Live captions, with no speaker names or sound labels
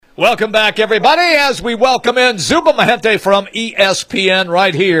Welcome back, everybody, as we welcome in Zuba Mahente from ESPN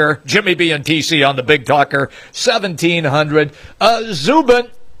right here. Jimmy B and TC on the Big Talker 1700. Zubin,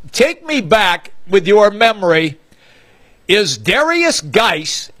 take me back with your memory. Is Darius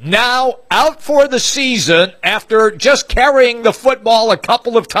Geis now out for the season after just carrying the football a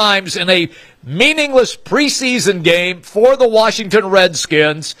couple of times in a meaningless preseason game for the Washington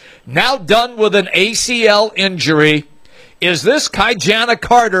Redskins, now done with an ACL injury? Is this Kyjana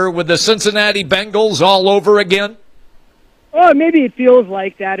Carter with the Cincinnati Bengals all over again? Well, maybe it feels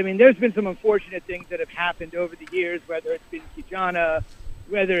like that. I mean, there's been some unfortunate things that have happened over the years, whether it's been Kyjana,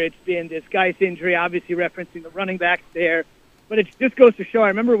 whether it's been this Geis injury, obviously referencing the running backs there. But it just goes to show, I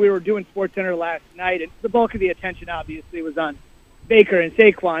remember we were doing SportsCenter last night, and the bulk of the attention obviously was on Baker and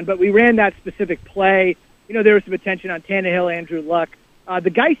Saquon, but we ran that specific play. You know, there was some attention on Tannehill, Andrew Luck.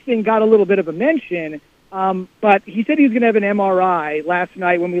 The Geis thing got a little bit of a mention, but he said he was going to have an MRI last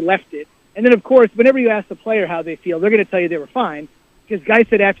night when we left it. And then, of course, whenever you ask the player how they feel, they're going to tell you they were fine, because Geis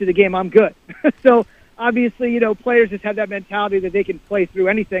said after the game, I'm good. So, obviously, you know, players just have that mentality that they can play through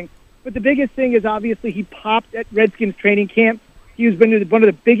anything. But the biggest thing is, obviously, he popped at Redskins training camp. He's been one of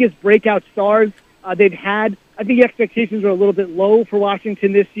the biggest breakout stars they've had. I think the expectations were a little bit low for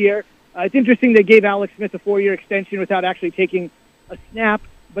Washington this year. It's interesting they gave Alex Smith a 4-year extension without actually taking a snap,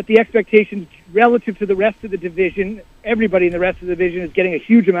 but the expectations relative to the rest of the division, everybody in the rest of the division is getting a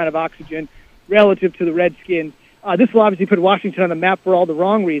huge amount of oxygen relative to the Redskins. This will obviously put Washington on the map for all the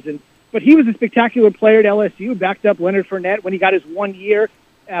wrong reasons. But he was a spectacular player at LSU, backed up Leonard Fournette when he got his 1 year.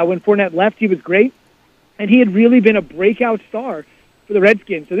 When Fournette left, he was great. And he had really been a breakout star for the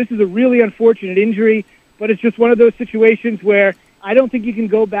Redskins. So this is a really unfortunate injury, but it's just one of those situations where I don't think you can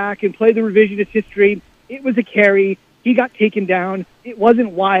go back and play the revisionist history. It was a carry. He got taken down. It wasn't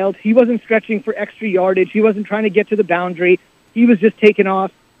wild. He wasn't stretching for extra yardage. He wasn't trying to get to the boundary. He was just taken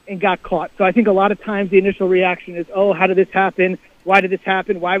off and got caught. So I think a lot of times the initial reaction is, oh, how did this happen? Why did this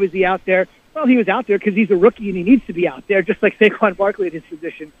happen? Why was he out there? Well, he was out there because he's a rookie and he needs to be out there, just like Saquon Barkley at his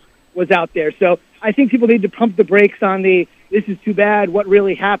position was out there. So I think people need to pump the brakes on the, this is too bad, what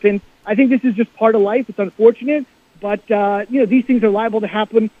really happened. I think this is just part of life. It's unfortunate, but, these things are liable to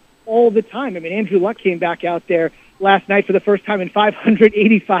happen all the time. I mean, Andrew Luck came back out there last night for the first time in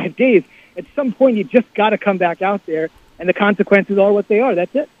 585 days. At some point, you just got to come back out there, and the consequences are what they are.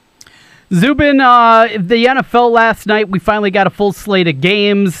 That's it. Zubin, the NFL last night, we finally got a full slate of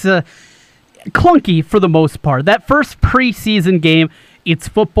games. Clunky for the most part. That first preseason game, it's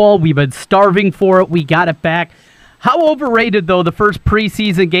football. We've been starving for it. We got it back. How overrated, though, the first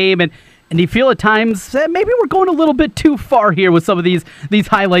preseason game? And do you feel at times that maybe we're going a little bit too far here with some of these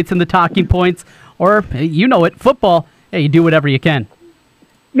highlights and the talking points? Or, you know it, football, hey, you do whatever you can.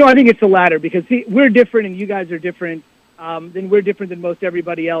 No, I think it's the latter because, see, we're different and you guys are different. Then we're different than most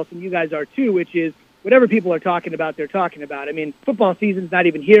everybody else, and you guys are too, which is whatever people are talking about, they're talking about. I mean, football season's not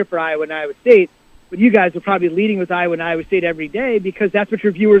even here for Iowa and Iowa State, but you guys are probably leading with Iowa and Iowa State every day because that's what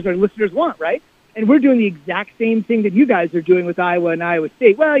your viewers or listeners want, right? And we're doing the exact same thing that you guys are doing with Iowa and Iowa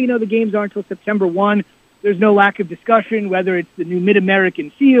State. Well, the games aren't until September 1. There's no lack of discussion, whether it's the new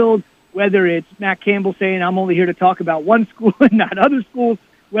Mid-American field, whether it's Matt Campbell saying, I'm only here to talk about one school and not other schools,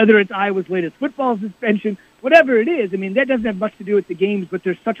 whether it's Iowa's latest football suspension, whatever it is. I mean, that doesn't have much to do with the games, but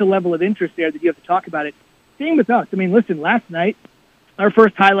there's such a level of interest there that you have to talk about it. Same with us. I mean, listen, last night, our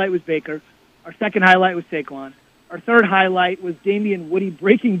first highlight was Baker. Our second highlight was Saquon. Our third highlight was Damian Woody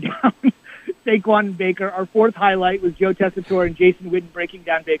breaking down Saquon and Baker. Our fourth highlight was Joe Tessitore and Jason Witten breaking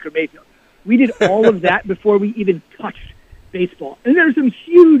down Baker Mayfield. We did all of that before we even touched baseball. And there are some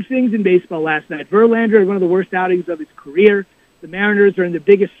huge things in baseball last night. Verlander had one of the worst outings of his career. The Mariners are in the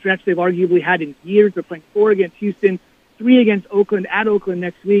biggest stretch they've arguably had in years. They're playing 4 against Houston, 3 against Oakland, at Oakland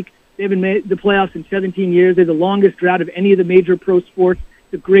next week. They haven't made the playoffs in 17 years. They're the longest drought of any of the major pro sports.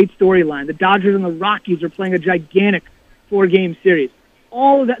 It's a great storyline. The Dodgers and the Rockies are playing a gigantic 4-game series.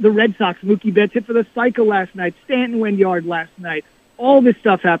 All of that, the Red Sox, Mookie Betts hit for the cycle last night. Stanton went yard last night. All this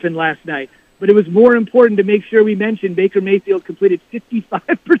stuff happened last night. But it was more important to make sure we mentioned Baker Mayfield completed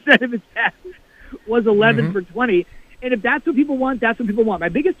 55% of his passes, was 11 for 20. And if that's what people want, that's what people want. My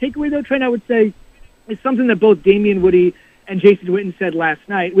biggest takeaway, though, Trent, I would say, is something that both Damian Woody and Jason Witten said last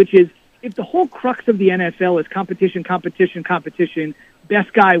night, which is if the whole crux of the NFL is competition,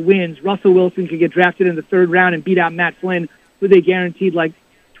 best guy wins, Russell Wilson could get drafted in the 3rd round and beat out Matt Flynn, who they guaranteed like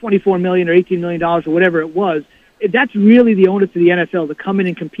 $24 million or $18 million or whatever it was. If that's really the onus of the NFL, to come in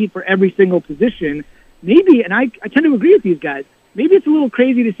and compete for every single position, maybe, and I tend to agree with these guys, maybe it's a little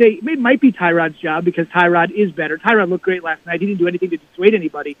crazy to say it might be Tyrod's job because Tyrod is better. Tyrod looked great last night. He didn't do anything to dissuade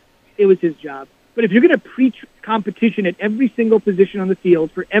anybody. It was his job. But if you're going to preach competition at every single position on the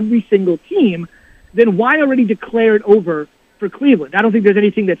field for every single team, then why already declare it over for Cleveland? I don't think there's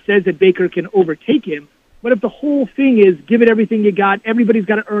anything that says that Baker can overtake him. But if the whole thing is give it everything you got, everybody's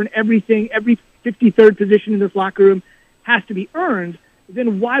got to earn everything, every 53rd position in this locker room has to be earned,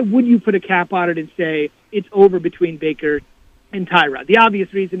 then why would you put a cap on it and say it's over between Baker and Tyrod? The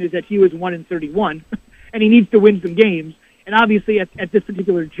obvious reason is that he was 1-31, and he needs to win some games. And obviously at this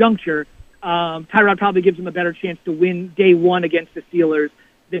particular juncture, Tyrod probably gives him a better chance to win day one against the Steelers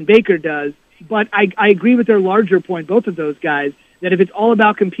than Baker does. But I agree with their larger point, both of those guys, that if it's all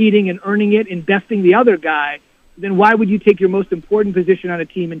about competing and earning it and besting the other guy, then why would you take your most important position on a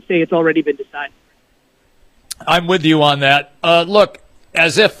team and say it's already been decided? I'm with you on that. Look,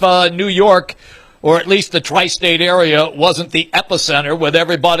 as if New York, or at least the tri-state area, wasn't the epicenter with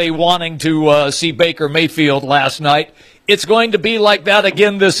everybody wanting to see Baker Mayfield last night, it's going to be like that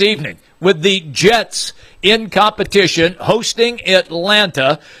again this evening with the Jets in competition hosting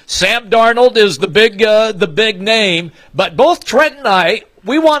Atlanta. Sam Darnold is the big name, but both Trent and I,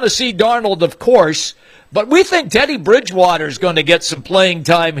 we want to see Darnold, of course, but we think Teddy Bridgewater is going to get some playing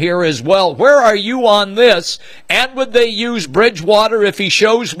time here as well. Where are you on this? And would they use Bridgewater, if he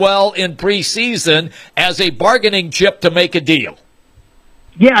shows well in preseason, as a bargaining chip to make a deal?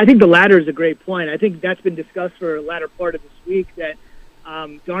 Yeah, I think the latter is a great point. I think that's been discussed for the latter part of this week, that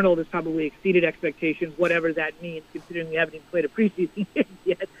Darnold has probably exceeded expectations, whatever that means, considering we haven't even played a preseason game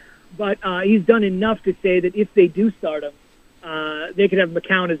yet. But he's done enough to say that if they do start him, they could have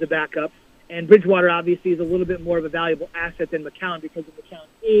McCown as a backup. And Bridgewater obviously is a little bit more of a valuable asset than McCown because of McCown's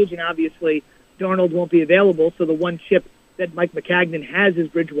age, and obviously Darnold won't be available. So the one chip that Mike McCagnon has is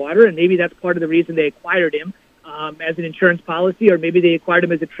Bridgewater, and maybe that's part of the reason they acquired him as an insurance policy, or maybe they acquired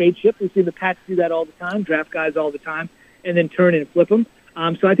him as a trade chip. We see the Pats do that all the time, draft guys all the time, and then turn and flip them.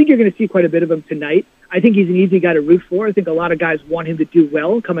 So I think you're going to see quite a bit of him tonight. I think he's an easy guy to root for. I think a lot of guys want him to do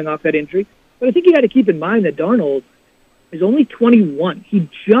well coming off that injury. But I think you got to keep in mind that Darnold is only 21. He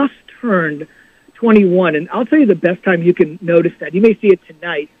just turned 21, and I'll tell you the best time you can notice that. You may see it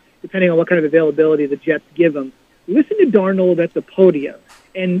tonight, depending on what kind of availability the Jets give him. Listen to Darnold at the podium,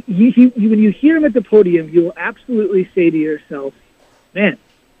 and when you hear him at the podium, you will absolutely say to yourself, man,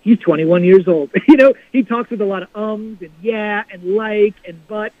 he's 21 years old. You know, he talks with a lot of ums and yeah and like and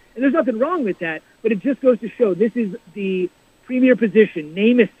but, and there's nothing wrong with that, but it just goes to show this is the premier position.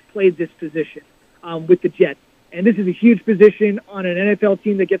 Namath played this position with the Jets. And this is a huge position on an NFL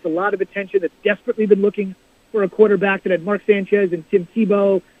team that gets a lot of attention, that's desperately been looking for a quarterback, that had Mark Sanchez and Tim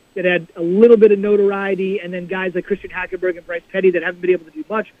Tebow, that had a little bit of notoriety, and then guys like Christian Hackenberg and Bryce Petty that haven't been able to do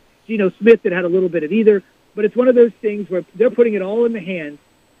much, Geno Smith that had a little bit of either. But it's one of those things where they're putting it all in the hands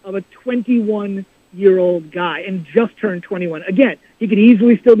of a 21-year-old guy and just turned 21. Again, he could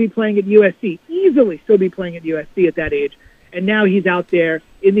easily still be playing at USC, at that age. And now he's out there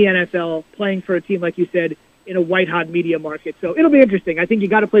in the NFL playing for a team, like you said, in a white-hot media market. So it'll be interesting. I think you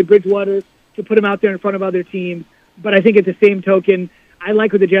got to play Bridgewater to put him out there in front of other teams. But I think at the same token, I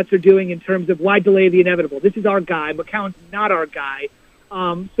like what the Jets are doing in terms of why delay the inevitable. This is our guy. McCown's not our guy.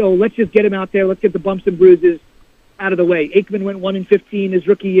 So let's just get him out there. Let's get the bumps and bruises out of the way. Aikman went 1-15 his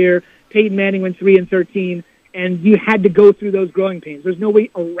rookie year. Peyton Manning went 3-13. And you had to go through those growing pains. There's no way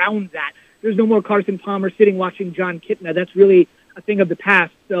around that. There's no more Carson Palmer sitting watching John Kitna. That's really a thing of the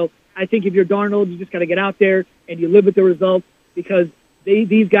past. So I think if you're Darnold, you just got to get out there and you live with the results, because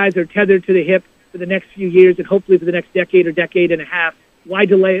these guys are tethered to the hip for the next few years and hopefully for the next decade or decade and a half. Why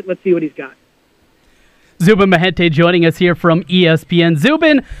delay it? Let's see what he's got. Zubin Mehenti joining us here from ESPN.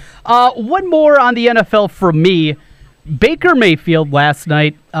 Zubin, one more on the NFL from me. Baker Mayfield last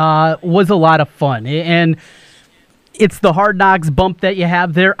night was a lot of fun, and it's the Hard Knocks bump that you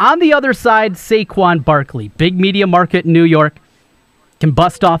have there. On the other side, Saquon Barkley, big media market in New York, can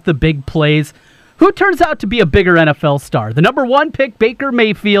bust off the big plays. Who turns out to be a bigger NFL star? The number one pick, Baker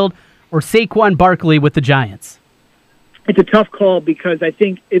Mayfield, or Saquon Barkley with the Giants? It's a tough call because I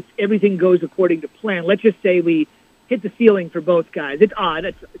think everything goes according to plan. Let's just say we hit the ceiling for both guys. It's odd.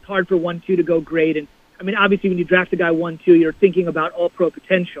 It's hard for 1-2 to go great. And I mean, obviously, when you draft a guy 1-2, you're thinking about all-pro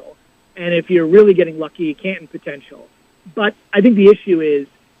potential. And if you're really getting lucky, Canton potential. But I think the issue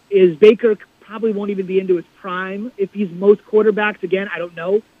is Baker probably won't even be into his prime. If he's most quarterbacks, again, I don't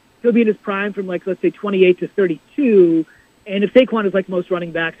know. He'll be in his prime from, like, let's say 28 to 32. And if Saquon is like most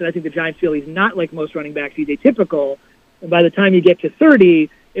running backs, and I think the Giants feel he's not like most running backs, he's atypical, and by the time you get to 30,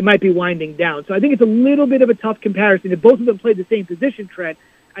 it might be winding down. So I think it's a little bit of a tough comparison. If both of them played the same position, Trent,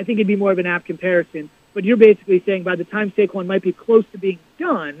 I think it'd be more of an apt comparison. But you're basically saying by the time Saquon might be close to being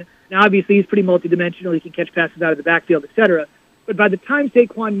done, now obviously he's pretty multidimensional, he can catch passes out of the backfield, etc. But by the time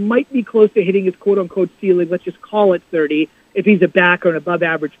Saquon might be close to hitting his quote-unquote ceiling, let's just call it 30, if he's a back or an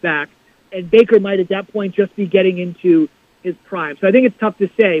above-average back, and Baker might at that point just be getting into his prime. So I think it's tough to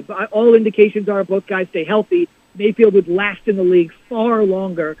say, but all indications are both guys stay healthy. Mayfield would last in the league far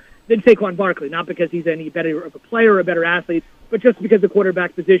longer than Saquon Barkley, not because he's any better of a player or a better athlete, but just because the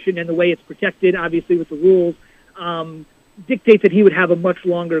quarterback position and the way it's protected, obviously with the rules, dictates that he would have a much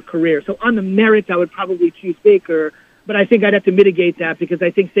longer career. So on the merits, I would probably choose Baker, but I think I'd have to mitigate that because I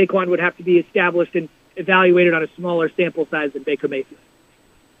think Saquon would have to be established and evaluated on a smaller sample size than Baker Mayfield.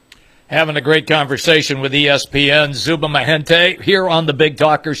 Having a great conversation with ESPN Zubin Mehenti here on the Big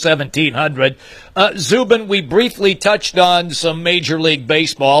Talker 1700. Zubin, we briefly touched on some Major League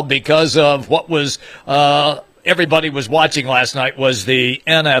Baseball because of what was everybody was watching last night was the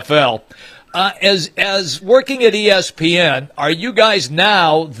NFL. As working at ESPN, are you guys,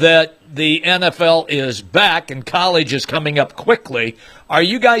 now that the NFL is back and college is coming up quickly, are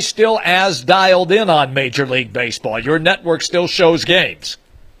you guys still as dialed in on Major League Baseball? Your network still shows games.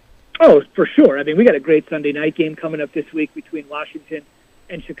 Oh, for sure. I mean, we got a great Sunday night game coming up this week between Washington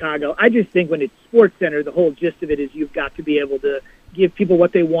and Chicago. I just think when it's SportsCenter, the whole gist of it is you've got to be able to give people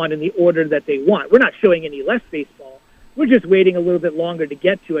what they want in the order that they want. We're not showing any less baseball. We're just waiting a little bit longer to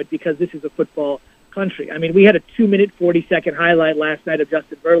get to it because this is a football country. I mean, we had a 2-minute, 40-second highlight last night of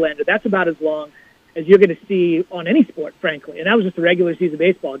Justin Verlander. That's about as long as you're going to see on any sport, frankly. And that was just a regular season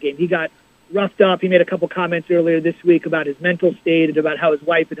baseball game. He got roughed up. He made a couple comments earlier this week about his mental state and about how his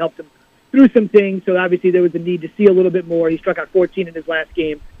wife had helped him through some things. So obviously there was a need to see a little bit more. He struck out 14 in his last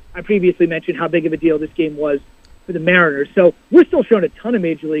game. I previously mentioned how big of a deal this game was for the Mariners. So we're still showing a ton of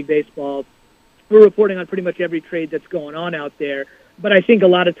Major League Baseball. We're reporting on pretty much every trade that's going on out there. But I think a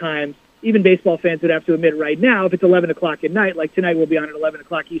lot of times, even baseball fans would have to admit right now, if it's 11 o'clock at night, like tonight we'll be on at 11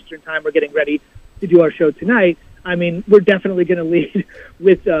 o'clock Eastern time, we're getting ready to do our show tonight. I mean, we're definitely going to lead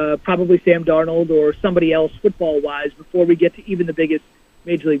with probably Sam Darnold or somebody else football-wise before we get to even the biggest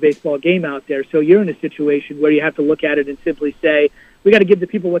Major League Baseball game out there. So you're in a situation where you have to look at it and simply say, we got to give the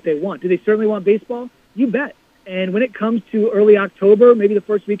people what they want. Do they certainly want baseball? You bet. And when it comes to early October, maybe the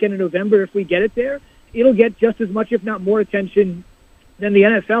first weekend in November, if we get it there, it'll get just as much, if not more, attention than the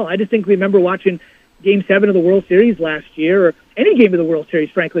NFL. I just think we remember watching Game 7 of the World Series last year, or any game of the World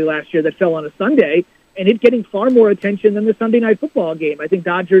Series, frankly, last year that fell on a Sunday, and it getting far more attention than the Sunday Night Football game. I think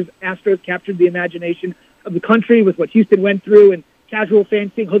Dodgers-Astros captured the imagination of the country with what Houston went through, and casual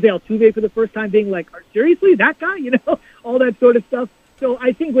fans seeing Jose Altuve for the first time being like, seriously, that guy? You know, all that sort of stuff. So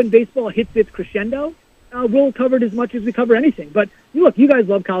I think when baseball hits its crescendo, we'll cover it as much as we cover anything. But look, you guys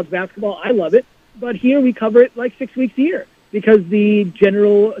love college basketball. I love it. But here we cover it like 6 weeks a year because the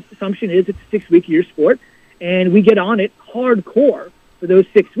general assumption is it's a 6-week-a-year sport, and we get on it hardcore for those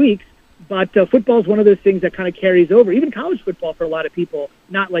 6 weeks. But football is one of those things that kind of carries over. Even college football for a lot of people,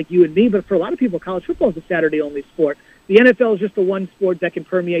 not like you and me, but for a lot of people, college football is a Saturday-only sport. The NFL is just the one sport that can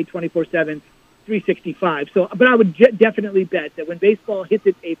permeate 24/7, 365. So, but I would definitely bet that when baseball hits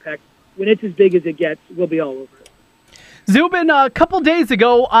its apex, when it's as big as it gets, we'll be all over it. Zubin, a couple days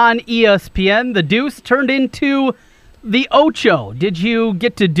ago on ESPN, the Deuce turned into the Ocho. Did you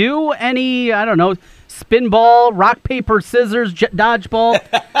get to do any, I don't know, spin ball, rock, paper, scissors, dodgeball?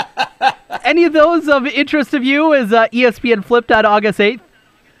 Any of those of interest of you as ESPN flipped on August 8th?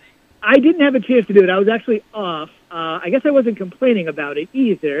 I didn't have a chance to do it. I was actually off. I guess I wasn't complaining about it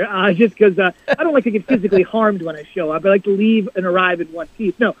either, just because I don't like to get physically harmed when I show up. I like to leave and arrive in one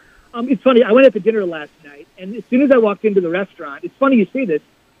piece. No, it's funny. I went out to dinner last night, and as soon as I walked into the restaurant, it's funny you say this.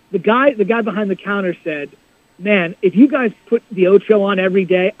 The guy behind the counter said, "Man, if you guys put the Ocho on every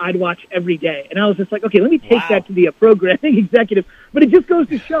day, I'd watch every day." And I was just like, "Okay, let me take that to the programming executive." But it just goes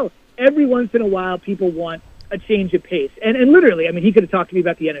to show, every once in a while, people want a change of pace. And literally, I mean, he could have talked to me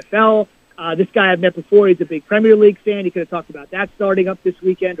about the NFL. This guy I've met before, he's a big Premier League fan. He could have talked about that starting up this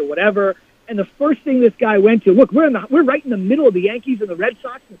weekend or whatever. And the first thing this guy went to, look, we're right in the middle of the Yankees and the Red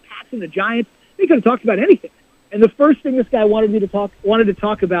Sox and the Pats and the Giants. He could have talked about anything. And the first thing this guy wanted to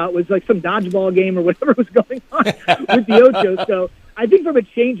talk about was like some dodgeball game or whatever was going on with the Ocho. So I think from a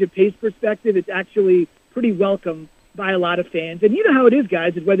change of pace perspective, it's actually pretty welcome by a lot of fans. And you know how it is,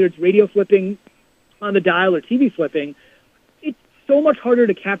 guys, whether it's radio flipping on the dial or TV flipping, it's so much harder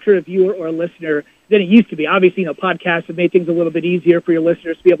to capture a viewer or a listener than it used to be. Obviously, podcasts have made things a little bit easier for your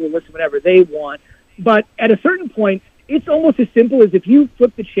listeners to be able to listen whenever they want. But at a certain point, it's almost as simple as if you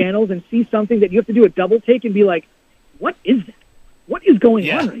flip the channels and see something that you have to do a double take and be like, what is that? What is going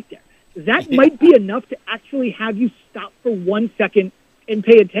on right there? That might be enough to actually have you stop for 1 second and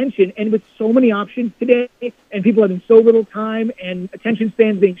pay attention. And with so many options today and people having so little time and attention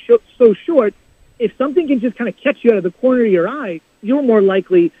spans being so short, if something can just kind of catch you out of the corner of your eye, you're more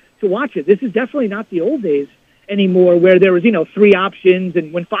likely to watch it. This is definitely not the old days anymore where there was, 3 options,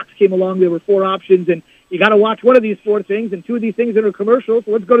 and when Fox came along, there were 4 options, and you got to watch one of these 4 things, and 2 of these things that are commercials,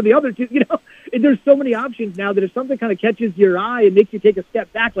 so let's go to the other 2. And there's so many options now that if something kind of catches your eye and makes you take a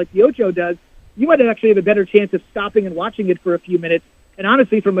step back like the Ocho does, you might actually have a better chance of stopping and watching it for a few minutes. And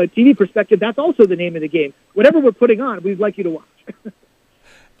honestly, from a TV perspective, that's also the name of the game. Whatever we're putting on, we'd like you to watch.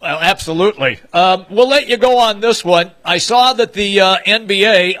 Well, absolutely. We'll let you go on this one. I saw that the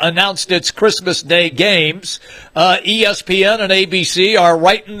NBA announced its Christmas Day games. ESPN and ABC are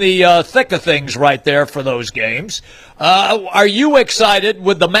right in the thick of things right there for those games. Are you excited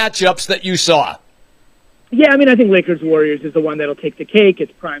with the matchups that you saw? Yeah, I think Lakers-Warriors is the one that'll take the cake.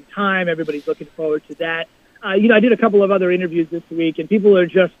 It's prime time. Everybody's looking forward to that. I did a couple of other interviews this week, and people are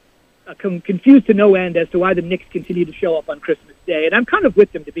just confused to no end as to why the Knicks continue to show up on Christmas Day. And I'm kind of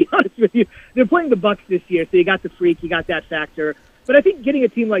with them, to be honest with you. They're playing the Bucks this year, so you got the freak, you got that factor. But I think getting a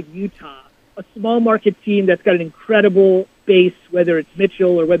team like Utah, a small market team that's got an incredible base, whether it's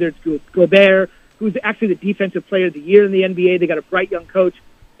Mitchell or whether it's Gobert, who's actually the defensive player of the year in the NBA. They got a bright young coach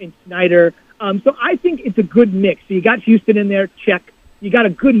in Snyder. So I think it's a good mix. So you got Houston in there, check. You got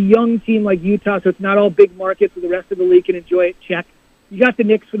a good young team like Utah, so it's not all big markets, so the rest of the league can enjoy it, check. You got the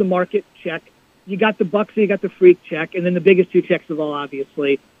Knicks for the market, check. You got the Bucks, so you got the freak, check. And then the biggest 2 checks of all,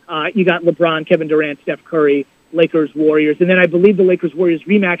 obviously, you got LeBron, Kevin Durant, Steph Curry, Lakers, Warriors. And then I believe the Lakers-Warriors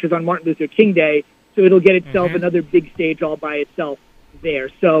rematch is on Martin Luther King Day, so it'll get itself another big stage all by itself there.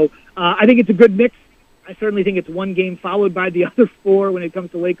 So I think it's a good mix. I certainly think it's one game followed by the other 4 when it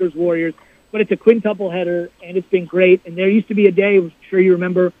comes to Lakers-Warriors. But it's a quintuple header, and it's been great. And there used to be a day, I'm sure you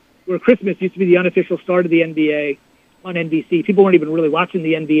remember, where Christmas used to be the unofficial start of the NBA on NBC. People weren't even really watching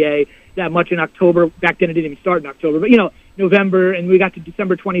the NBA that much in October. Back then it didn't even start in October. But, November, and we got to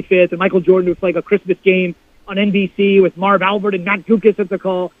December 25th, and Michael Jordan was playing a Christmas game on NBC with Marv Albert and Matt Guokas at the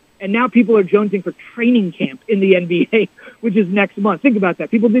call. And now people are jonesing for training camp in the NBA, which is next month. Think about that.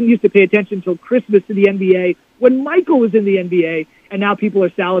 People didn't used to pay attention until Christmas to the NBA when Michael was in the NBA, and now people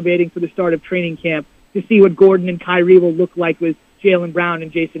are salivating for the start of training camp to see what Gordon and Kyrie will look like with Jaylen Brown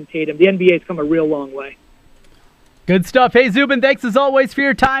and Jason Tatum. The NBA's come a real long way. Good stuff. Hey, Zubin, thanks as always for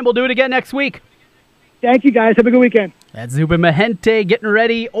your time. We'll do it again next week. Thank you, guys. Have a good weekend. That's Zubin Mehenti getting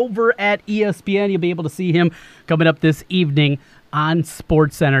ready over at ESPN. You'll be able to see him coming up this evening on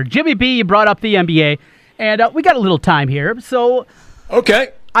SportsCenter. Jimmy B, you brought up the NBA, and we got a little time here. So,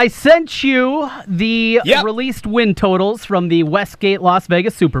 okay, I sent you the released win totals from the Westgate Las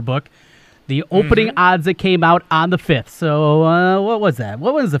Vegas Superbook. The opening odds that came out on the 5th. So what was that?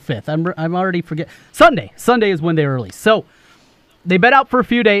 What was the 5th? I'm already forget. Sunday. Sunday is when they were released. So they've been out for a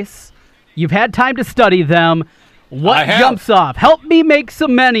few days. You've had time to study them. What jumps off? Help me make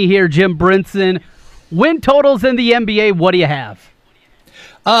some money here, Jim Brinson. Win totals in the NBA, what do you have?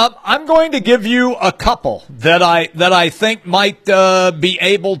 I'm going to give you a couple that I think might be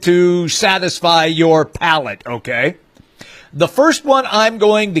able to satisfy your palate, okay? The first one I'm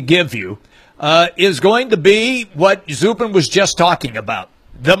going to give you is going to be what Zubin was just talking about,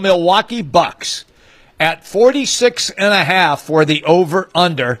 the Milwaukee Bucks at 46.5 for the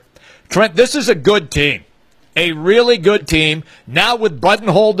over-under. Trent, this is a good team, a really good team. Now with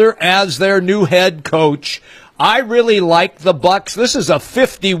Budenholzer as their new head coach, I really like the Bucks. This is a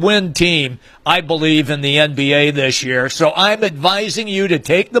 50-win team, I believe, in the NBA this year. So I'm advising you to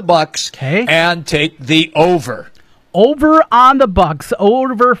take the Bucks and take the over. Over on the Bucks.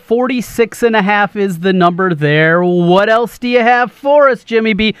 Over 46.5 is the number there. What else do you have for us,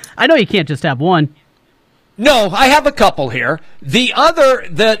 Jimmy B? I know you can't just have one. No, I have a couple here. The other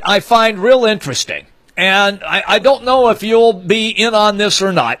that I find real interesting, and I don't know if you'll be in on this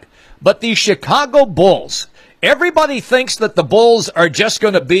or not, but the Chicago Bulls. Everybody thinks that the Bulls are just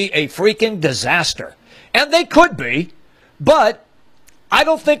going to be a freaking disaster. And they could be, but I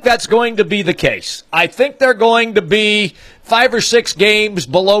don't think that's going to be the case. I think they're going to be 5 or 6 games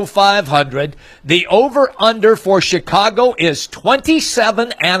below 500. The over-under for Chicago is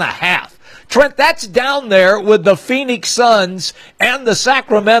 27.5. Trent, that's down there with the Phoenix Suns and the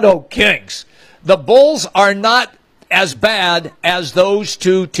Sacramento Kings. The Bulls are not as bad as those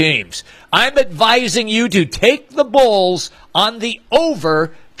two teams. I'm advising you to take the Bulls on the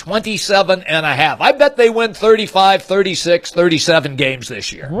over 27.5. I bet they win 35, 36, 37 games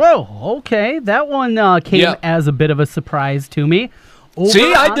this year. Whoa, okay. That one came as a bit of a surprise to me.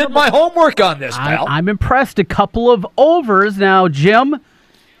 See, I did my homework on this, pal. I'm impressed. A couple of overs. Now, Jim,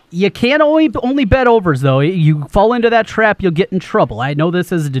 you can't only bet overs, though. You fall into that trap, you'll get in trouble. I know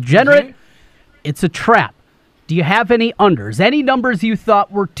this is degenerate. It's a trap. Do you have any unders? Any numbers you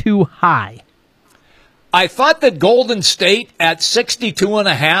thought were too high? I thought that Golden State at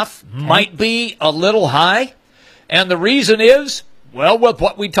 62.5 might be a little high. And the reason is, well, with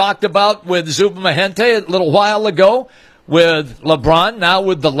what we talked about with Zuba Mahente a little while ago, with LeBron, now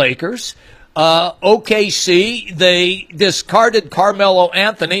with the Lakers. OKC, they discarded Carmelo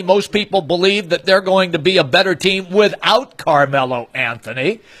Anthony. Most people believe that they're going to be a better team without Carmelo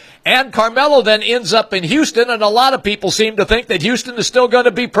Anthony. And Carmelo then ends up in Houston, and a lot of people seem to think that Houston is still going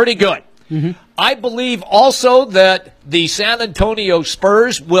to be pretty good. Mm-hmm. I believe also that the San Antonio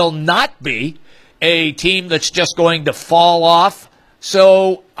Spurs will not be a team that's just going to fall off.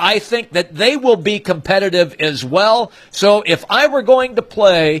 So I think that they will be competitive as well. So if I were going to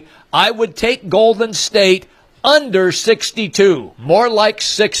play, I would take Golden State under 62, more like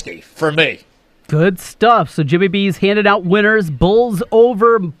 60 for me. Good stuff. So Jimmy B's handed out winners, Bulls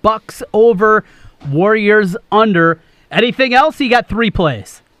over, Bucks over, Warriors under. Anything else? You got 3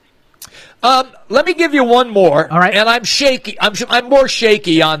 plays. Let me give you one more. All right. And I'm shaky. I'm more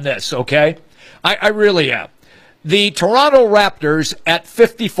shaky on this, okay? I really am. The Toronto Raptors at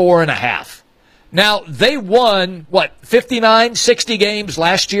 54.5. Now, they won, 59, 60 games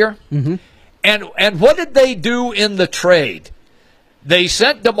last year? Mm-hmm. And what did they do in the trade? They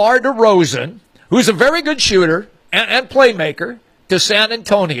sent DeMar DeRozan, who's a very good shooter and playmaker, to San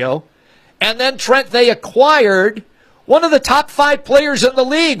Antonio. And then, Trent, they acquired one of the top 5 players in the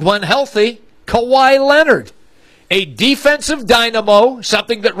league when healthy, Kawhi Leonard. A defensive dynamo,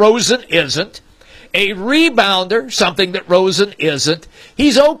 something that Rosen isn't. A rebounder, something that Rosen isn't.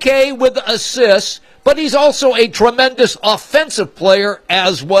 He's okay with assists, but he's also a tremendous offensive player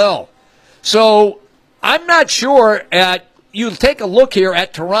as well. So I'm not sure you take a look here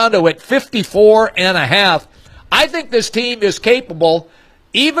at Toronto at 54.5. I think this team is capable,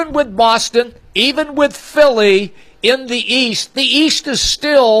 even with Boston, even with Philly in the East. The East is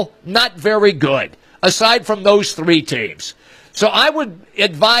still not very good, aside from those 3 teams. So I would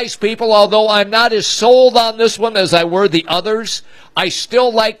advise people, although I'm not as sold on this one as I were the others, I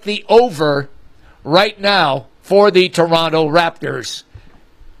still like the over right now for the Toronto Raptors.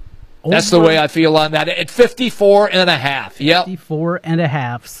 Over. That's the way I feel on that. At 54.5. Yep.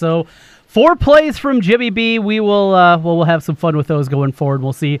 54.5. So 4 plays from Jimmy B. We'll have some fun with those going forward.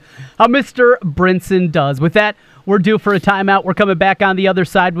 We'll see how Mr. Brinson does. With that, we're due for a timeout. We're coming back on the other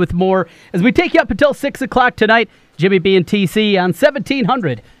side with more as we take you up until 6 o'clock tonight. Jimmy B and TC on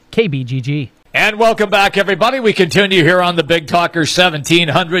 1700 KBGG. And welcome back, everybody. We continue here on the Big Talker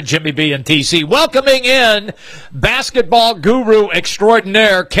 1700, Jimmy B and TC. Welcoming in basketball guru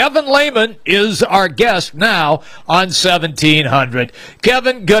extraordinaire, Kevin Lehman is our guest now on 1700.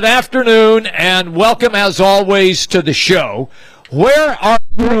 Kevin, good afternoon, and welcome as always to the show. Where are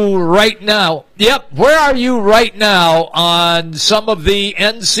you right now? Yep, where are you right now on some of the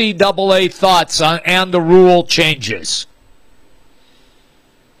NCAA thoughts and the rule changes?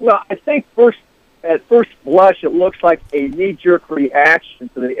 Well, I think at first blush, it looks like a knee-jerk reaction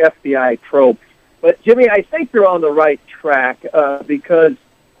to the FBI probe. But, Jimmy, I think you're on the right track because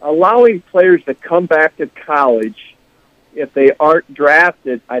allowing players to come back to college if they aren't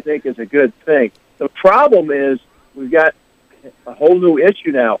drafted, I think, is a good thing. The problem is we've got a whole new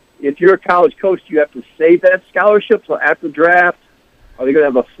issue now. If you're a college coach, you have to save that scholarship. So after draft, are they going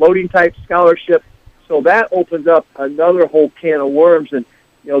to have a floating type scholarship? So that opens up another whole can of worms. And,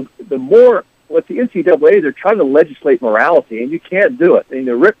 the more with the NCAA, they're trying to legislate morality, and you can't do it.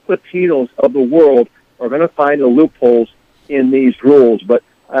 The Rick Pitino's of the world are going to find the loopholes in these rules. But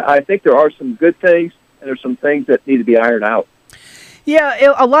I think there are some good things, and there's some things that need to be ironed out.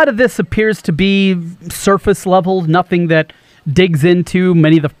 Yeah, a lot of this appears to be surface level, nothing that digs into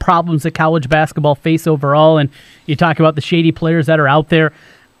many of the problems that college basketball face overall. And you talk about the shady players that are out there.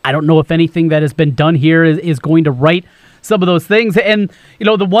 I don't know if anything that has been done here is going to right some of those things. And,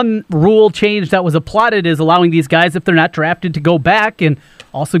 the one rule change that was applauded is allowing these guys, if they're not drafted, to go back and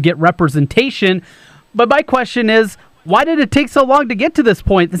also get representation. But my question is, why did it take so long to get to this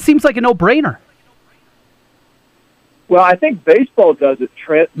point? It seems like a no-brainer. Well, I think baseball does it,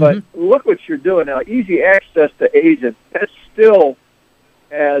 Trent, but look what you're doing now. Easy access to agents, that still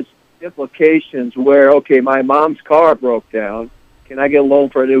has implications where, okay, my mom's car broke down. Can I get a loan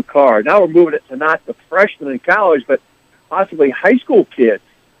for a new car? Now we're moving it to not the freshmen in college, but possibly high school kids.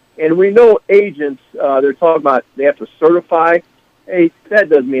 And we know agents, they're talking about they have to certify. Hey, that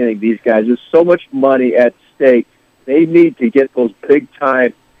doesn't mean anything to these guys. There's so much money at stake. They need to get those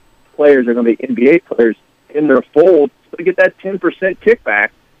big-time players, they're going to be NBA players, in their fold to get that 10% kickback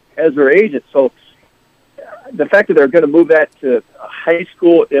as their agent. So the fact that they're going to move that to high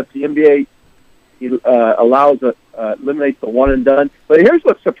school if the NBA eliminates the one and done. But here's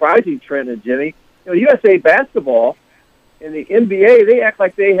what's surprising, Trent and Jimmy. USA Basketball and the NBA, they act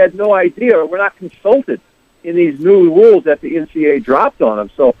like they had no idea or were not consulted in these new rules that the NCAA dropped on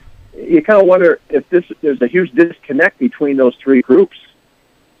them. So you kind of wonder if there's a huge disconnect between those three groups.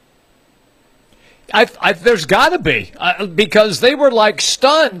 There's got to be because they were like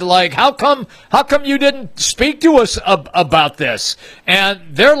stunned. Like, how come you didn't speak to us about this? And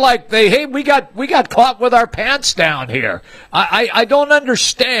they're like, we got caught with our pants down here. I don't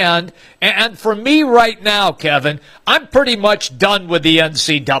understand. And for me right now, Kevin, I'm pretty much done with the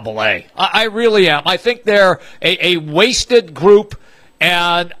NCAA. I really am. I think they're a wasted group.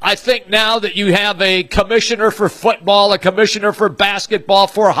 And I think now that you have a commissioner for football, a commissioner for basketball,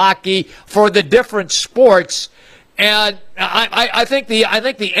 for hockey, for the different sports, and I think the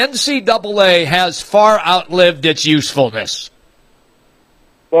NCAA has far outlived its usefulness.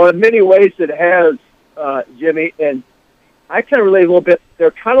 Well, in many ways it has, Jimmy, and I kind of relate a little bit.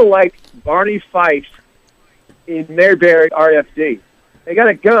 They're kind of like Barney Fife in Mayberry RFD. They got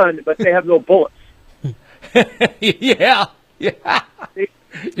a gun, but they have no bullets. Yeah.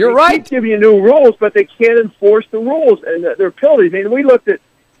 You're they right. Keep giving you new rules, but they can't enforce the rules, and they're penalties. I mean, we looked at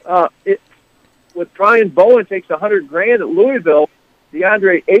it with Brian Bowen takes $100,000 at Louisville.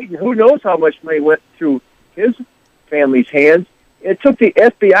 DeAndre Ayton, who knows how much money went through his family's hands. It took the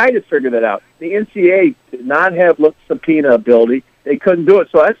FBI to figure that out. The NCAA did not have subpoena ability. They couldn't do it.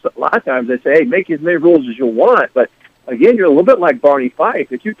 So that's a lot of times they say, hey, make as many rules as you want. But again, you're a little bit like Barney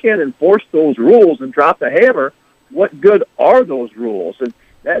Fife. If you can't enforce those rules and drop the hammer, what good are those rules? And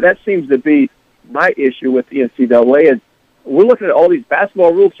that seems to be my issue with the NCAA. And we're looking at all these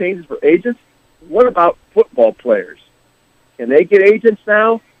basketball rule changes for agents. What about football players? Can they get agents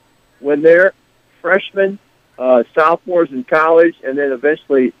now when they're freshmen, sophomores in college, and then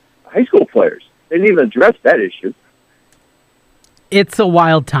eventually high school players? They didn't even address that issue. It's a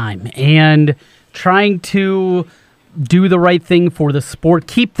wild time, and trying to do the right thing for the sport,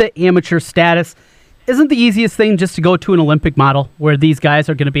 keep the amateur status, isn't the easiest thing just to go to an Olympic model where these guys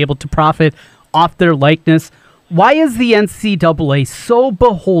are going to be able to profit off their likeness. Why is the NCAA so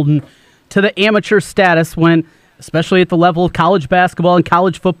beholden to the amateur status when, especially at the level of college basketball and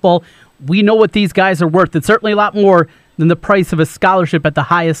college football, we know what these guys are worth? It's certainly a lot more than the price of a scholarship at the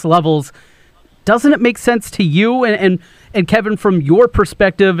highest levels. Doesn't it make sense to you and Kevin, from your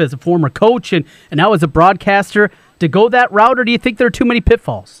perspective as a former coach and now as a broadcaster, to go that route, or do you think there are too many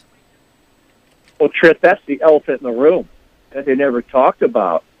pitfalls? Well, Trent, that's the elephant in the room that they never talked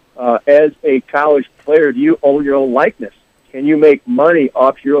about. As a college player, do you own your own likeness? Can you make money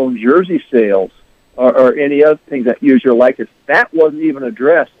off your own jersey sales or any other things that use your likeness? That wasn't even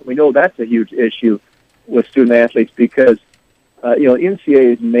addressed. We know that's a huge issue with student athletes because,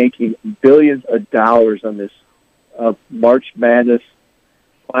 NCAA is making billions of dollars on this March Madness,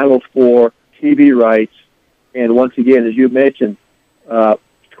 Final Four, TV rights, and once again, as you mentioned,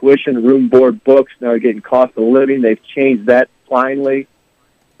 tuition, room, board, books now are getting cost of living. They've changed that finally.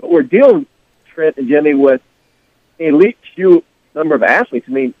 But we're dealing, Trent and Jimmy, with an elite few number of athletes.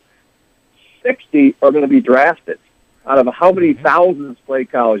 I mean, 60 are going to be drafted out of how many thousands play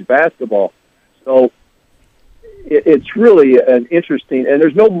college basketball. So it's really an interesting, and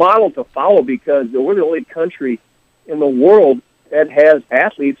there's no model to follow because we're the only country in the world that has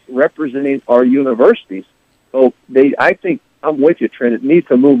athletes representing our universities. So I think I'm with you, Trent. It needs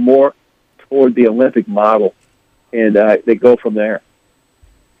to move more toward the Olympic model, and they go from there.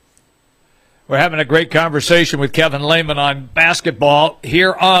 We're having a great conversation with Kevin Lehman on basketball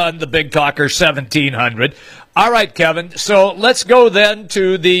here on the Big Talker 1700. All right, Kevin, so let's go then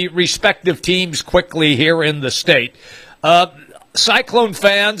to the respective teams quickly here in the state. Cyclone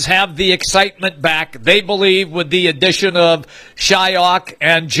fans have the excitement back. They believe with the addition of Shyok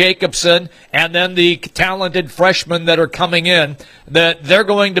and Jacobson and then the talented freshmen that are coming in, that they're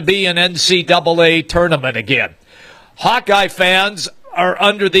going to be an NCAA tournament again. Hawkeye fans are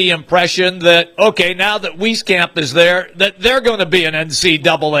under the impression that, okay, now that Wieskamp is there, that they're going to be an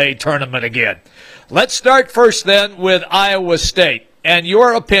NCAA tournament again. Let's start first then with Iowa State. And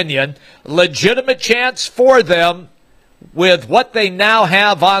your opinion, legitimate chance for them with what they now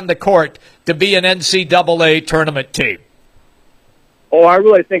have on the court to be an NCAA tournament team? Oh, I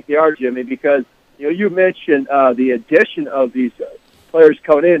really think they are, Jimmy, because you mentioned the addition of these players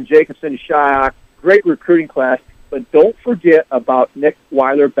coming in, Jacobson, Shyok, great recruiting class, but don't forget about Nick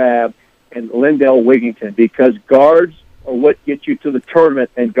Weiler-Babb and Lindell Wigington, because guards are what get you to the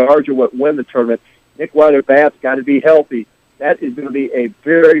tournament, and guards are what win the tournament. Nick Weiler-Babb's got to be healthy. That is going to be a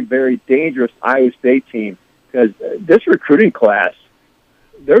very, very dangerous Iowa State team, because this recruiting class,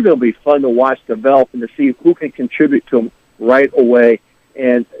 they're going to be fun to watch develop and to see who can contribute to them right away.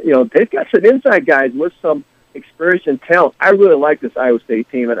 And, they've got some inside guys with some experience and talent. I really like this Iowa State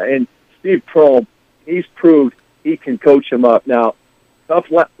team. And Steve Prohm, he's proved he can coach them up. Now, tough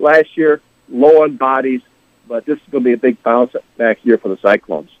last year, low on bodies, but this is going to be a big bounce back year for the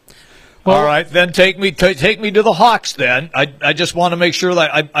Cyclones. Well, all right, then take me to the Hawks. Then I just want to make sure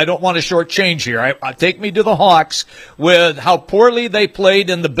that I don't want to shortchange here. Take me to the Hawks with how poorly they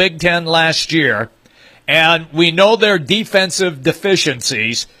played in the Big Ten last year, and we know their defensive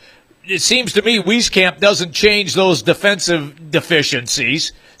deficiencies. It seems to me Wieskamp doesn't change those defensive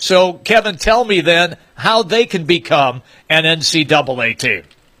deficiencies. So, Kevin, tell me then how they can become an NCAA team.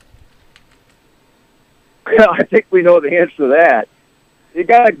 Well, I think we know the answer to that. You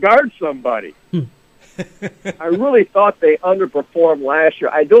got to guard somebody. I really thought they underperformed last year.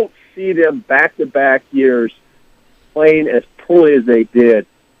 I don't see them back-to-back years playing as poorly as they did.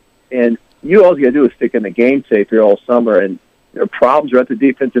 And all you got to do is stick in the game safe here all summer, and their problems are at the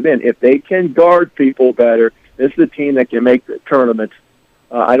defensive end. If they can guard people better, this is a team that can make the tournament.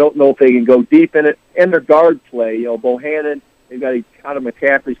 I don't know if they can go deep in it. And their guard play, Bohannon, they've got Connor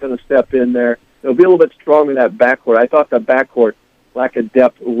McCaffrey's going to step in there. They'll be a little bit stronger in that backcourt. I thought the backcourt lack of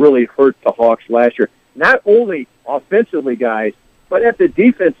depth really hurt the Hawks last year. Not only offensively, guys, but at the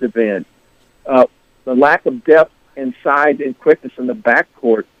defensive end. The lack of depth and size and quickness in the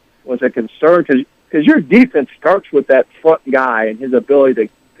backcourt was a concern because your defense starts with that front guy and his ability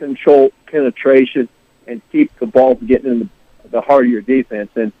to control penetration and keep the ball from getting in the heart of your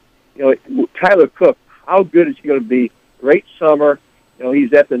defense. And, Tyler Cook, how good is he going to be? Great summer.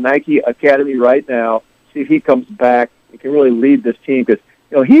 He's at the Nike Academy right now. See if he comes back and can really lead this team because,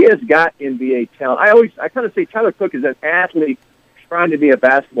 he has got NBA talent. I kind of say Tyler Cook is an athlete trying to be a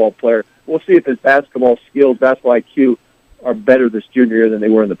basketball player. We'll see if his basketball skills, basketball IQ are better this junior year than they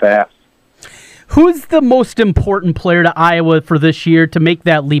were in the past. Who's the most important player to Iowa for this year to make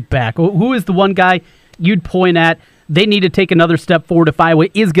that leap back? Who is the one guy you'd point at they need to take another step forward if Iowa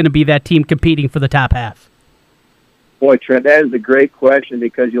is going to be that team competing for the top half? Boy, Trent, that is a great question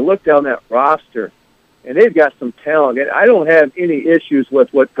because you look down that roster, and they've got some talent. And I don't have any issues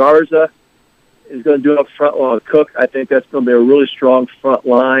with what Garza is going to do up front on Cook. I think that's going to be a really strong front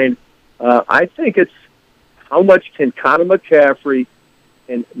line. I think it's how much can Connor McCaffrey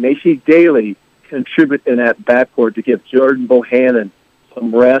and Macy Daly contribute in that backcourt to give Jordan Bohannon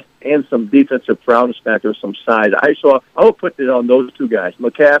some rest and some defensive prowess factor, some size. I will put it on those two guys,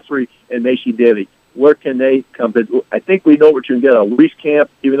 McCaffrey and Macy Daly. Where can they come to? I think we know what you can get on Wieskamp,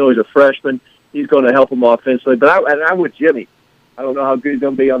 even though he's a freshman. He's going to help them offensively. But I'm with Jimmy. I don't know how good he's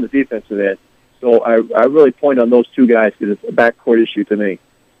going to be on the defensive end. So I really point on those two guys because it's a backcourt issue to me.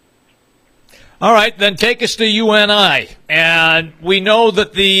 All right, then take us to UNI. And we know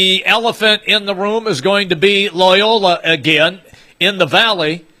that the elephant in the room is going to be Loyola again in the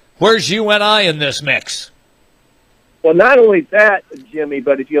Valley. Where's UNI in this mix? Well, not only that, Jimmy,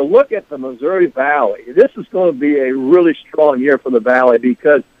 but if you look at the Missouri Valley, this is going to be a really strong year for the Valley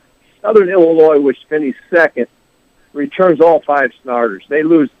because Southern Illinois, which finished second, returns all five starters. They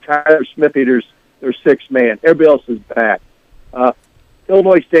lose Tyler Smith-Peters, their sixth man. Everybody else is back.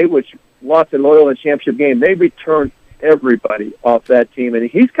 Illinois State, which lost the Loyola championship game, they returned everybody off that team. And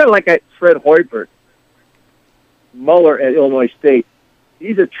he's kind of like that Fred Hoiberg, Muller at Illinois State.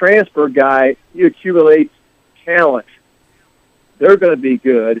 He's a transfer guy. He accumulates talent. They're going to be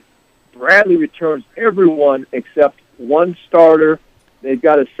good. Bradley returns everyone except one starter. They've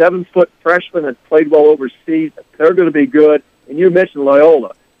got a 7-foot freshman that played well overseas. They're going to be good. And you mentioned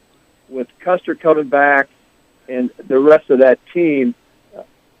Loyola. With Custer coming back and the rest of that team,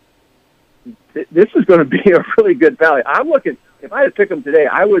 this is going to be a really good Valley. I'm looking, if I had to pick them today,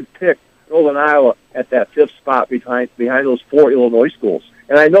 I would pick Northern Iowa at that fifth spot behind those four Illinois schools.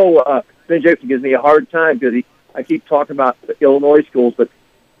 And I know Ben Jacobson gives me a hard time because I keep talking about the Illinois schools, but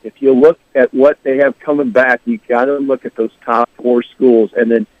if you look at what they have coming back, you got to look at those top four schools,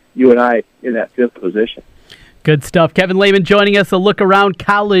 and then UNI in that fifth position. Good stuff. Kevin Lehman joining us, a look around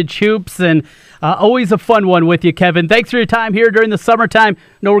college hoops, and always a fun one with you, Kevin. Thanks for your time here during the summertime.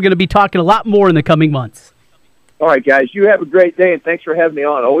 I know we're going to be talking a lot more in the coming months. All right, guys. You have a great day, and thanks for having me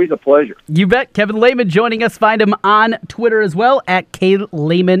on. Always a pleasure. You bet. Kevin Lehman joining us. Find him on Twitter as well, at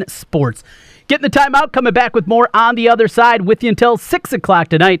KLehman Sports. Getting the timeout, coming back with more on the other side with you until 6 o'clock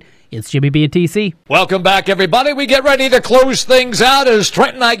tonight. It's Jimmy B and TC. Welcome back, everybody. We get ready to close things out as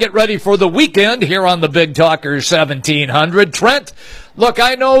Trent and I get ready for the weekend here on the Big Talker 1700. Trent, look,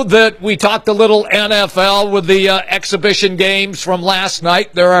 I know that we talked a little NFL with the exhibition games from last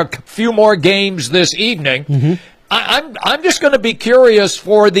night. There are a few more games this evening. Mm-hmm. I'm just going to be curious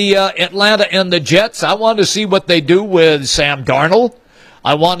for the Atlanta and the Jets. I want to see what they do with Sam Darnold.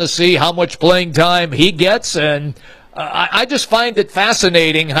 I want to see how much playing time he gets, and I just find it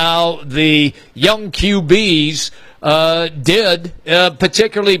fascinating how the young QBs did,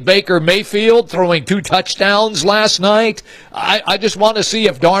 particularly Baker Mayfield throwing 2 touchdowns last night. I just want to see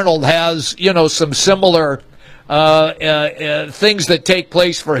if Darnold has, some similar things that take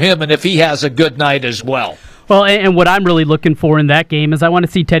place for him, and if he has a good night as well. Well, and what I'm really looking for in that game is I want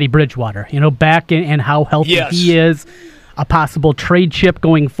to see Teddy Bridgewater, back and how healthy he is, a possible trade chip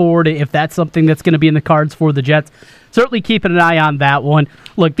going forward, if that's something that's going to be in the cards for the Jets. Certainly keeping an eye on that one.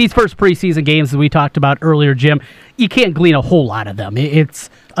 Look, these first preseason games that we talked about earlier, Jim, you can't glean a whole lot of them. It's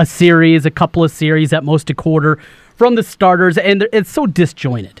a series, a couple of series, at most a quarter from the starters, and it's so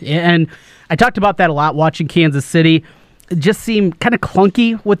disjointed. And I talked about that a lot watching Kansas City. It just seemed kind of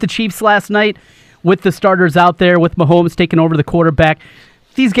clunky with the Chiefs last night, with the starters out there, with Mahomes taking over the quarterback.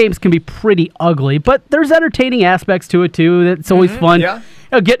 These games can be pretty ugly, but there's entertaining aspects to it, too. It's always fun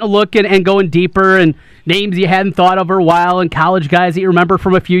getting a look and going deeper, and names you hadn't thought of for a while, and college guys that you remember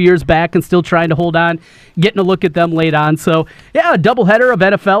from a few years back and still trying to hold on, getting a look at them late on. So, a doubleheader of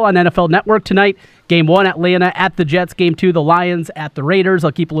NFL on NFL Network tonight. Game 1, Atlanta at the Jets. Game 2, the Lions at the Raiders.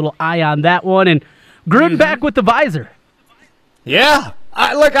 I'll keep a little eye on that one. And Gruden back with the visor. Yeah.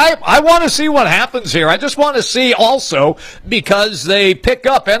 I want to see what happens here. I just want to see also, because they pick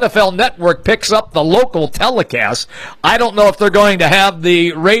up, NFL Network picks up the local telecast. I don't know if they're going to have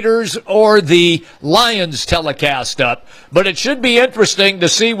the Raiders or the Lions telecast up, but it should be interesting to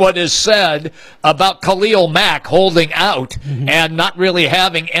see what is said about Khalil Mack holding out and not really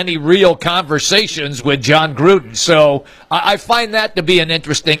having any real conversations with John Gruden. So I find that to be an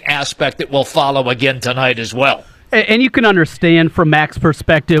interesting aspect that will follow again tonight as well. And you can understand from Mac's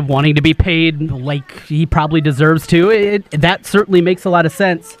perspective wanting to be paid like he probably deserves to. That certainly makes a lot of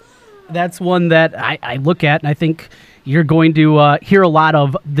sense. That's one that I look at, and I think you're going to hear a lot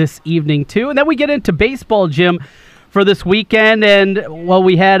of this evening, too. And then we get into baseball, Jim, for this weekend. And,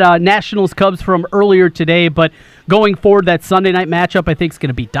 we had Nationals-Cubs from earlier today, but going forward, that Sunday night matchup I think is going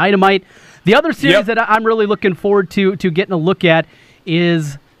to be dynamite. The other series that I'm really looking forward to getting a look at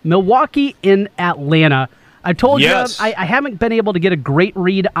is Milwaukee in Atlanta. I told you I haven't been able to get a great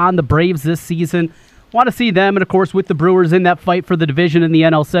read on the Braves this season. Want to see them, and of course with the Brewers in that fight for the division in the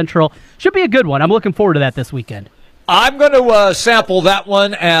NL Central. Should be a good one. I'm looking forward to that this weekend. I'm going to sample that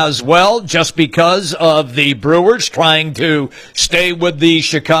one as well, just because of the Brewers trying to stay with the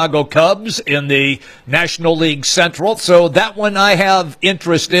Chicago Cubs in the National League Central. So that one I have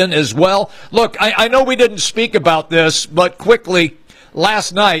interest in as well. Look, I know we didn't speak about this, but quickly,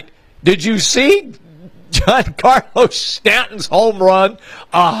 last night, did you see Giancarlo Stanton's home run,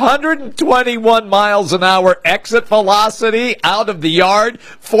 121 miles an hour exit velocity out of the yard,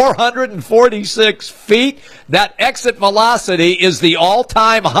 446 feet. That exit velocity is the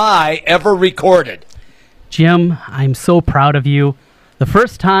all-time high ever recorded. Jim, I'm so proud of you. The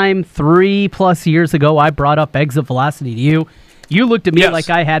first time 3+ years ago I brought up exit velocity to you, you looked at me like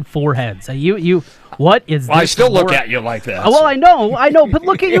I had 4 heads. What is this? I still look at you like that. Well, I know, but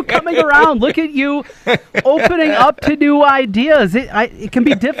look at you coming around. Look at you opening up to new ideas. It can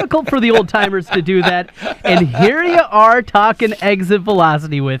be difficult for the old-timers to do that, and here you are talking exit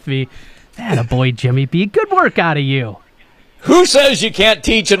velocity with me. Attaboy, Jimmy B. Good work out of you. Who says you can't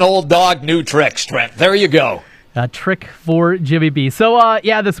teach an old dog new tricks, Trent? There you go. A trick for Jimmy B. So,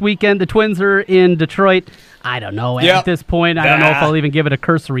 this weekend, the Twins are in Detroit. I don't know. At this point, I don't know if I'll even give it a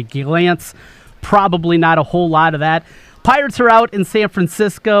cursory glance. Probably not a whole lot of that. Pirates are out in San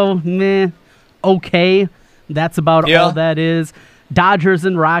Francisco. Okay. That's about all that is. Dodgers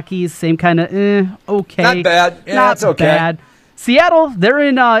and Rockies, same kind of okay. Not bad. Yeah, not okay. bad. Seattle, they're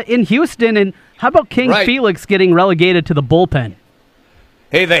in Houston, and how about King Felix getting relegated to the bullpen?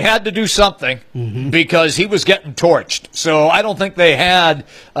 Hey, they had to do something because he was getting torched. So I don't think they had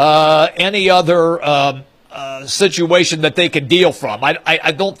any other situation that they could deal from.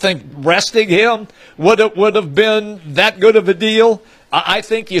 I don't think resting him would have been that good of a deal. I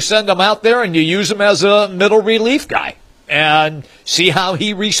think you send him out there and you use him as a middle relief guy and see how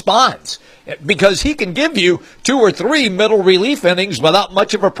he responds, because he can give you 2 or 3 middle relief innings without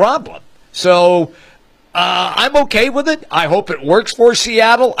much of a problem. So I'm okay with it. I hope it works for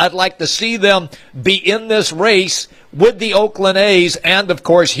Seattle. I'd like to see them be in this race with the Oakland A's and, of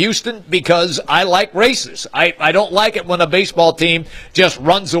course, Houston, because I like races. I don't like it when a baseball team just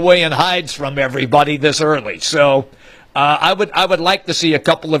runs away and hides from everybody this early. So I would like to see a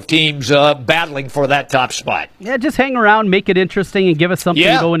couple of teams battling for that top spot. Yeah, just hang around, make it interesting, and give us something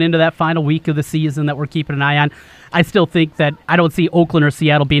going into that final week of the season that we're keeping an eye on. I still think that I don't see Oakland or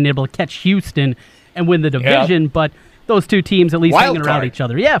Seattle being able to catch Houston and win the division, but those two teams at least Wild hanging around card. each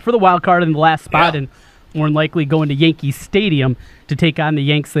other. Yeah, for the wild card in the last spot, Yeah. and more than likely going to Yankee Stadium to take on the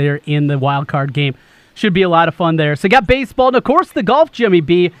Yanks there in the wild card game. Should be a lot of fun there. So got baseball and, of course, the golf, Jimmy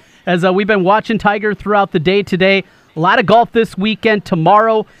B, as we've been watching Tiger throughout the day today. A lot of golf this weekend.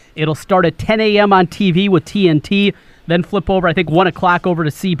 Tomorrow, it'll start at 10 a.m. on TV with TNT, then flip over, I think, 1 o'clock over to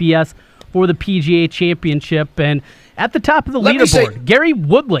CBS for the PGA Championship. And at the top of the Let me say- leaderboard, Gary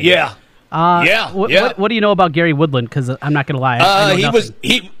Woodland. Yeah. What do you know about Gary Woodland? Because I'm not going to lie. I know He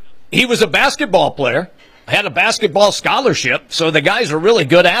nothing. he was a basketball player, had a basketball scholarship, so the guy's a really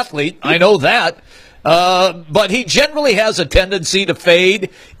good athlete. I know that. But he generally has a tendency to fade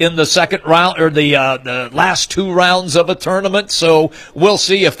in the second round or the last two rounds of a tournament. So we'll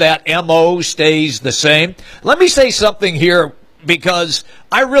see if that MO stays the same. Let me say something here because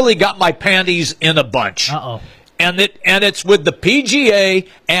I really got my panties in a bunch. Uh-oh. And it's with the PGA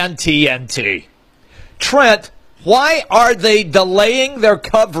and TNT. Trent, why are they delaying their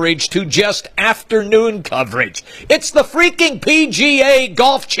coverage to just afternoon coverage? It's the freaking PGA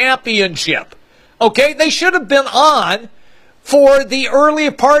Golf Championship. Okay, they should have been on for the early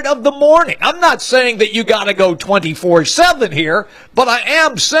part of the morning. I'm not saying that you got to go 24/7 here, but I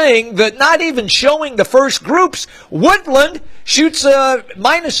am saying that not even showing the first groups, Woodland shoots a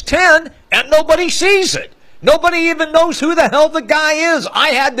 -10 and nobody sees it. Nobody even knows who the hell the guy is. I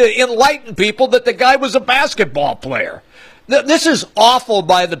had to enlighten people that the guy was a basketball player. This is awful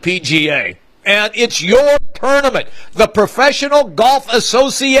by the PGA, and it's your tournament, the Professional Golf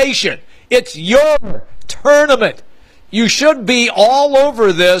Association. It's your tournament. You should be all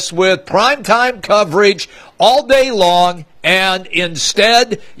over this with primetime coverage all day long, and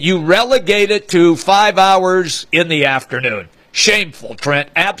instead you relegate it to 5 hours in the afternoon. Shameful, Trent.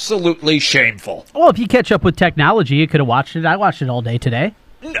 Absolutely shameful. Well, if you catch up with technology, you could have watched it. I watched it all day today.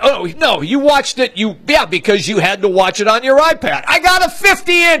 No, you watched it. Because you had to watch it on your iPad. I got a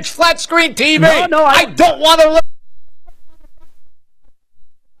 50-inch flat screen TV. No, I don't want to.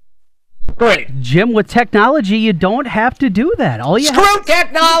 Great. Jim, with technology, you don't have to do that. All you have, Screw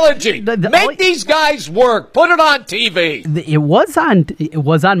technology. Make these guys work. Put it on TV. it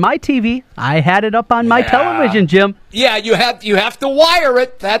was on my TV. I had it up on my television, Jim. Yeah, you have to wire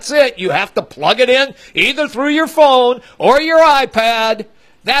it. That's it. You have to plug it in either through your phone or your iPad.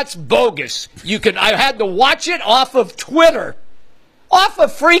 That's bogus. I had to watch it off of Twitter. Off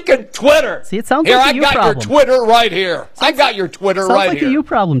of freaking Twitter. See, it sounds here, like a you I got problem. your Twitter right here. I got your Twitter Sounds right like here. a you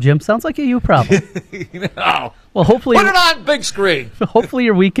problem, Jim. Sounds like a you problem. No. Well, hopefully, Put it on big screen. hopefully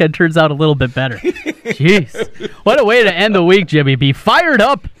your weekend turns out a little bit better. Jeez, what a way to end the week, Jimmy. Be fired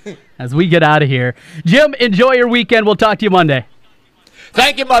up as we get out of here. Jim, enjoy your weekend. We'll talk to you Monday.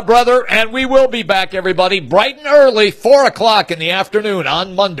 Thank you, my brother, and we will be back, everybody, bright and early, 4 o'clock in the afternoon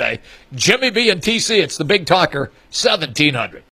on Monday. Jimmy B and TC, it's the Big Talker, 1700.